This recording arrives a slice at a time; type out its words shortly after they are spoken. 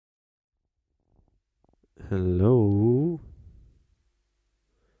Hello.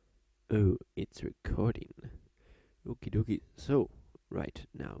 Oh, it's recording. Okie dokie. So, right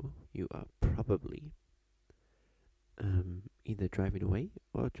now you are probably either driving away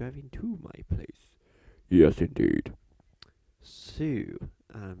or driving to my place. Yes, indeed. So,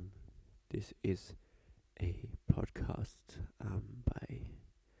 this is a podcast by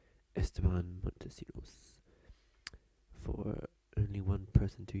Esteban Montesinos for only one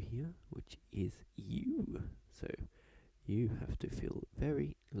person to hear, which is you. So, you have to feel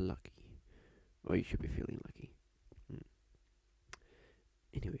very lucky. Or you should be feeling lucky.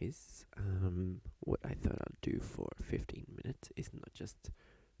 Anyways, what I thought I'd do for 15 minutes is not just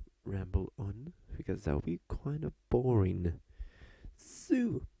ramble on, because that would be kind of boring.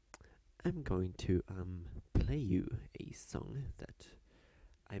 So, I'm going to play you a song that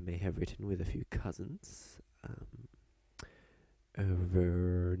I may have written with a few cousins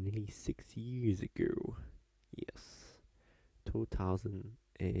over nearly 6 years ago. Yes, 2000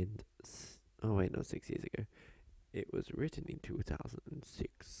 and oh wait, no, 6 years ago. It was written in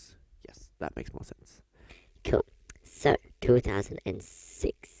 2006. Yes, that makes more sense. Cool. So,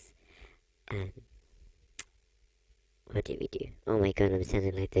 2006. What did we do? Oh my god, I'm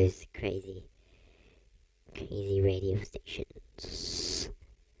sounding like those crazy radio stations.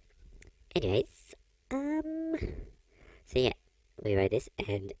 Anyways, so yeah, we wrote this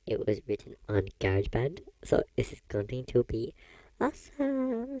and it was written on GarageBand. So this is going to be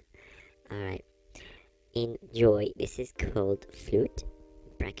awesome. Alright. Enjoy. This is called Flute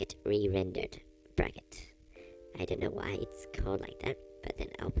bracket re-rendered bracket. I don't know why it's called like that, but then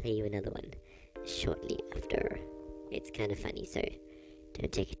I'll play you another one shortly after. It's kind of funny, so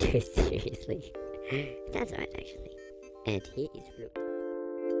don't take it too seriously. That's alright, actually. And here is Flute.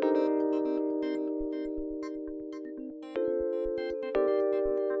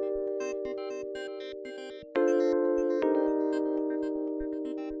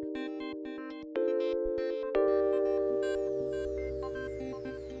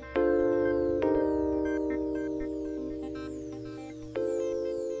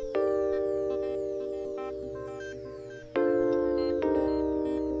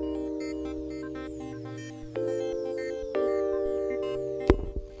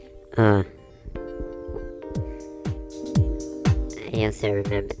 I also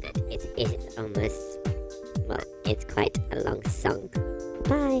remember that it is almost, well, it's quite a long song.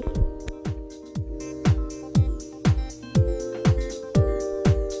 Bye!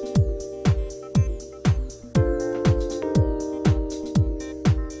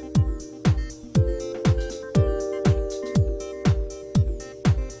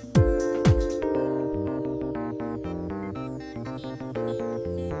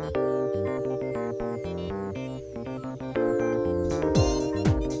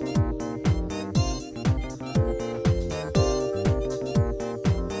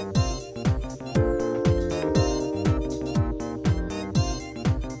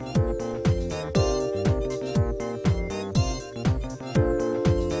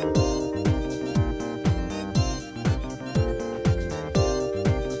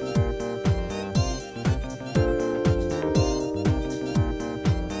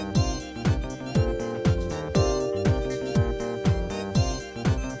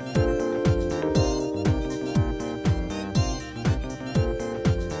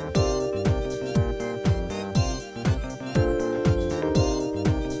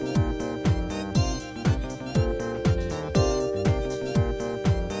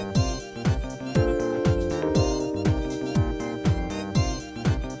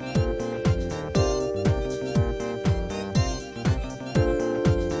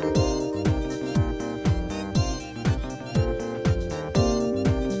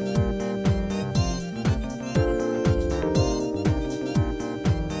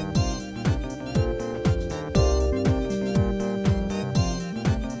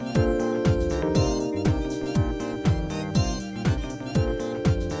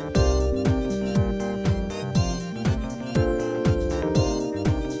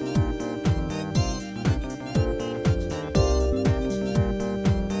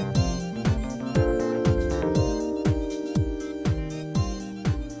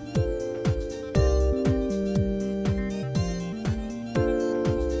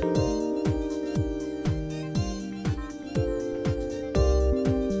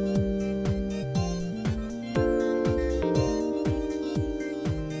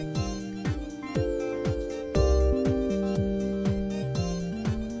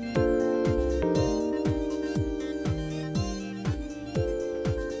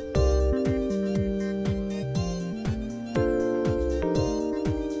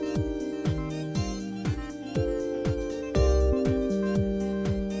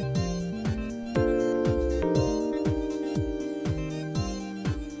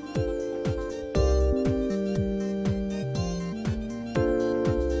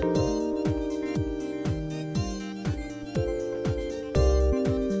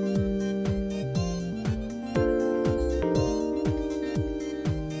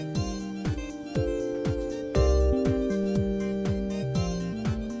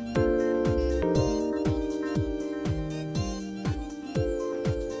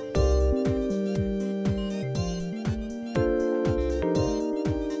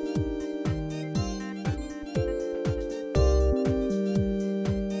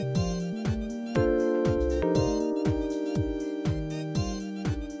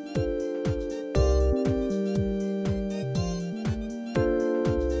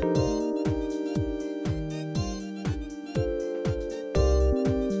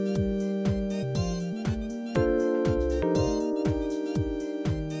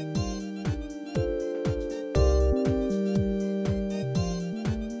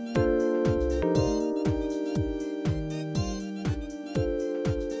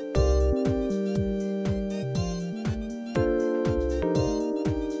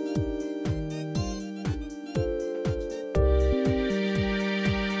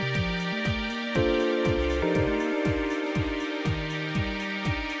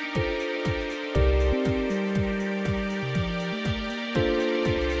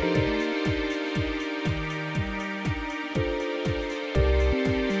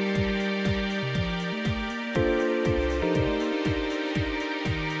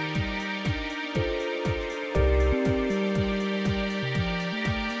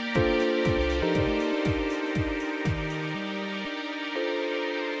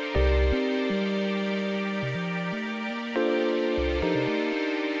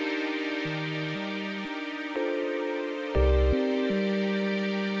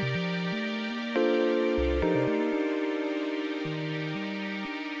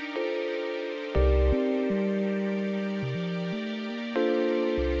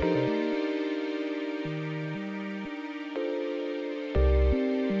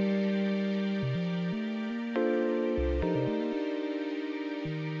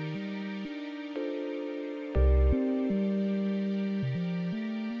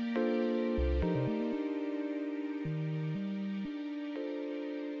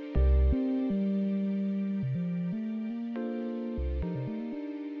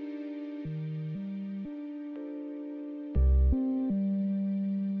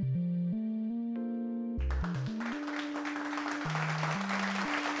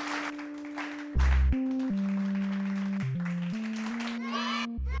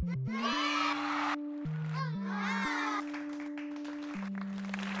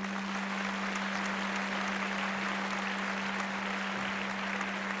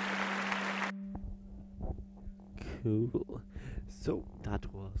 Cool. So that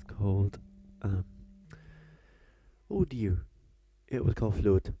was called oh dear. It was called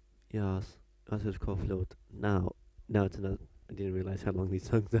Float. Yes. It was called Float. Now it's another. I didn't realize how long these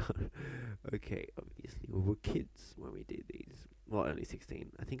songs are. Okay, obviously we were kids when we did these. Well, only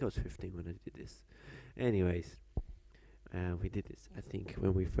 16. I think I was 15 when I did this. Anyways, we did this. I think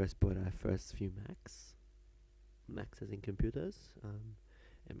when we first bought our first few Macs as in computers.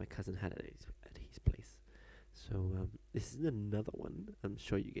 And my cousin had it at his place. So this is another one. I'm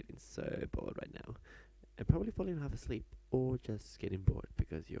sure you're getting so bored right now, and probably falling half asleep, or just getting bored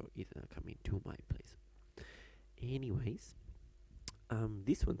because you're either coming to my place. Anyways,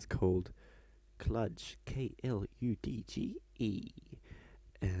 this one's called Kludge, Kludge,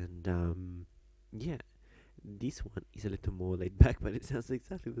 and yeah, this one is a little more laid back, but it sounds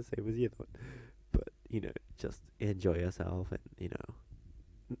exactly the same as the other one. But just enjoy yourself, and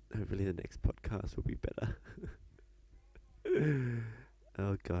hopefully the next podcast will be better.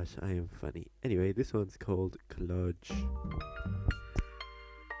 Oh gosh, I am funny. Anyway, this one's called Kludge.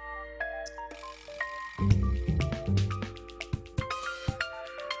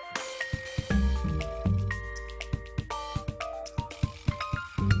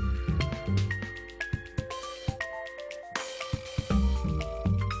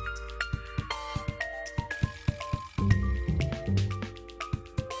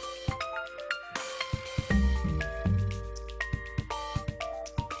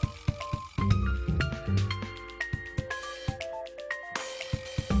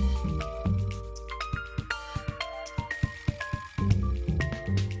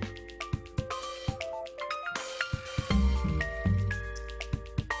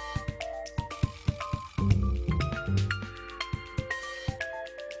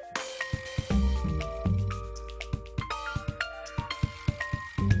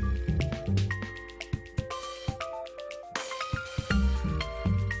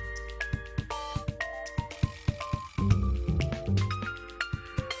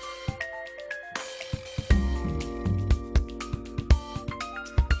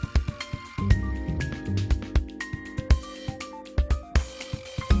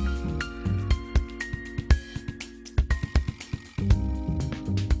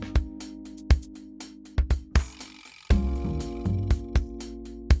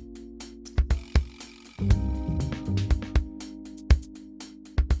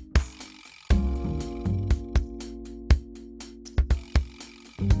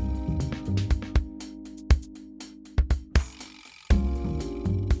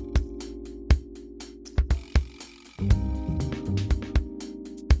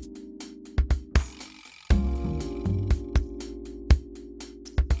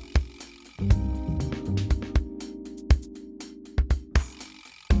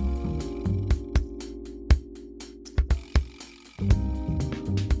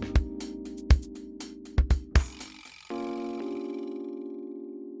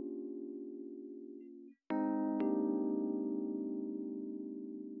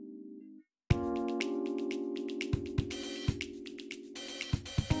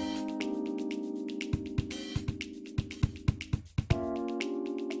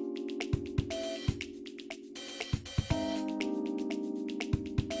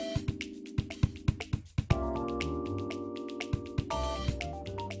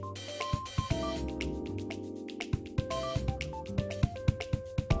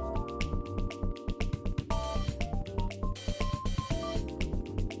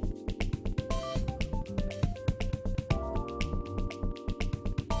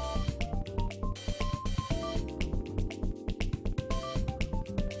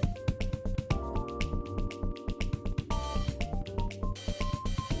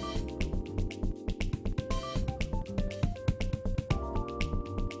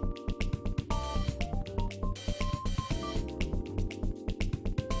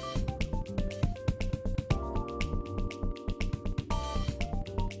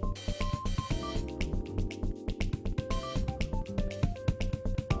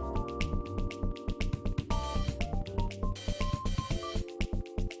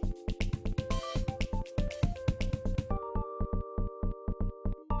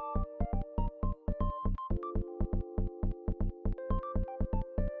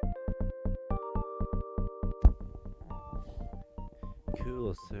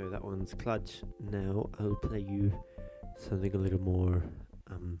 Cool, so that one's Kludge. Now I'll play you something a little more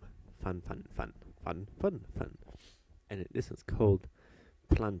fun. And this one's called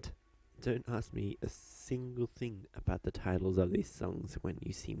Plant. Don't ask me a single thing about the titles of these songs when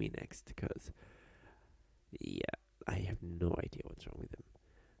you see me next, because I have no idea what's wrong with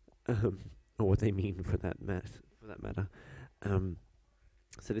them, or what they mean for that that matter.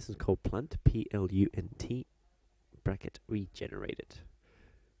 So this is called Plunt, Plunt, bracket, regenerated.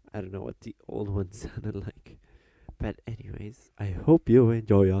 I don't know what the old one sounded like. But anyways, I hope you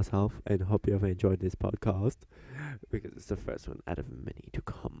enjoy yourself and hope you have enjoyed this podcast because it's the first one out of many to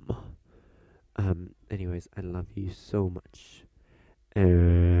come. Anyways, I love you so much.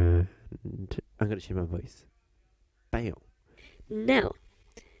 And I'm gonna change my voice. Bam. Now,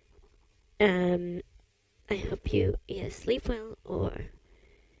 I hope you either sleep well or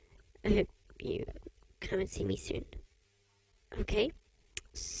I hope you come and see me soon. Okay?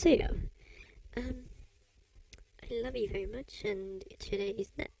 So, I love you very much, and today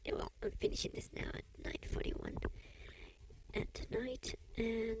is I'm finishing this now at 9:41 at night,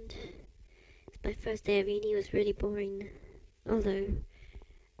 and it's my first day of uni. It was really boring, although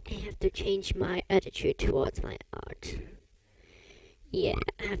I have to change my attitude towards my art. Yeah,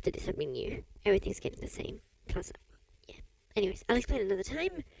 I have to do something new. Everything's getting the same. Plus, yeah. Anyways, I'll explain another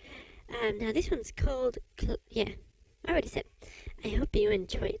time. Now this one's called, I already said. I hope you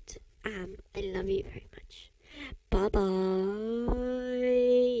enjoy it. I love you very much. Bye bye.